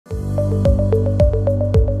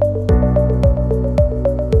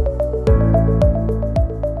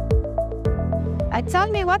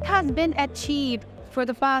what has been achieved for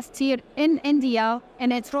the past year in India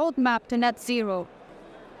in its roadmap to net zero?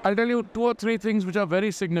 I'll tell you 2 or 3 things which are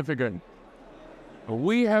very significant.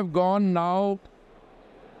 We have gone now,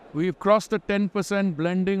 we've crossed the 10%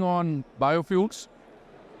 blending on biofuels.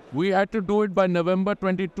 We had to do it by November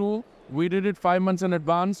 22. We did it 5 months in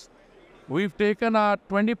advance. We've taken our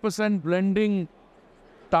 20% blending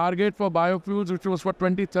target for biofuels, which was for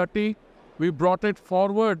 2030. We brought it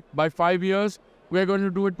forward by 5 years. We're going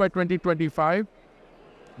to do it by 2025.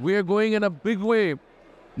 We are going in a big way,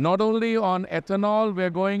 not only on ethanol, we're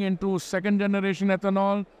going into second generation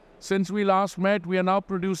ethanol. Since we last met, we are now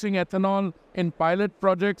producing ethanol in pilot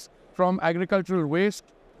projects from agricultural waste.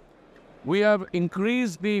 We have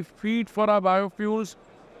increased the feed for our biofuels.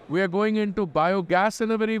 We are going into biogas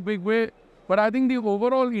in a very big way. But I think the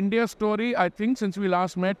overall India story, I think since we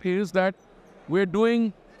last met, is that we're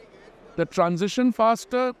doing the transition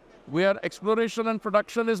faster. Where exploration and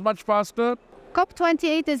production is much faster.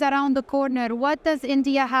 COP28 is around the corner. What does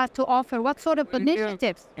India have to offer? What sort of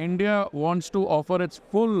initiatives? India wants to offer its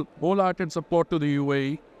full, wholehearted support to the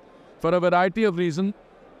UAE for a variety of reasons.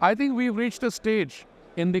 I think we've reached a stage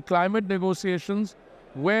in the climate negotiations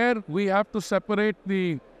where we have to separate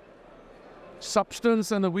the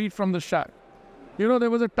substance and the wheat from the chaff. You know,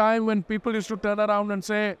 there was a time when people used to turn around and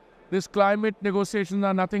say, this climate negotiations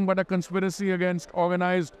are nothing but a conspiracy against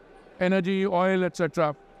organized energy, oil,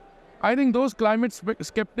 etc. I think those climate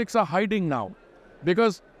skeptics are hiding now,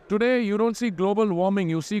 because today you don't see global warming,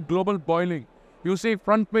 you see global boiling. You see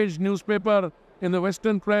front page newspaper in the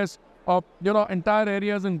Western press of, entire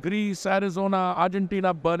areas in Greece, Arizona,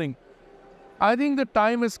 Argentina burning. I think the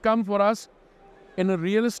time has come for us in a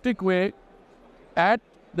realistic way at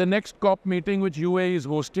the next COP meeting which UAE is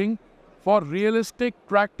hosting for realistic,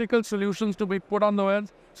 practical solutions to be put on the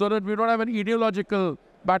earth so that we don't have an ideological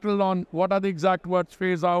battle on what are the exact words,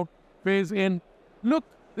 phase out, phase in. Look,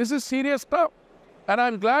 this is serious stuff. And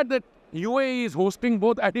I'm glad that UAE is hosting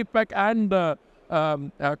both ADIPEC and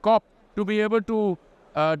COP to be able to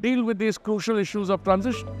deal with these crucial issues of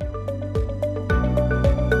transition.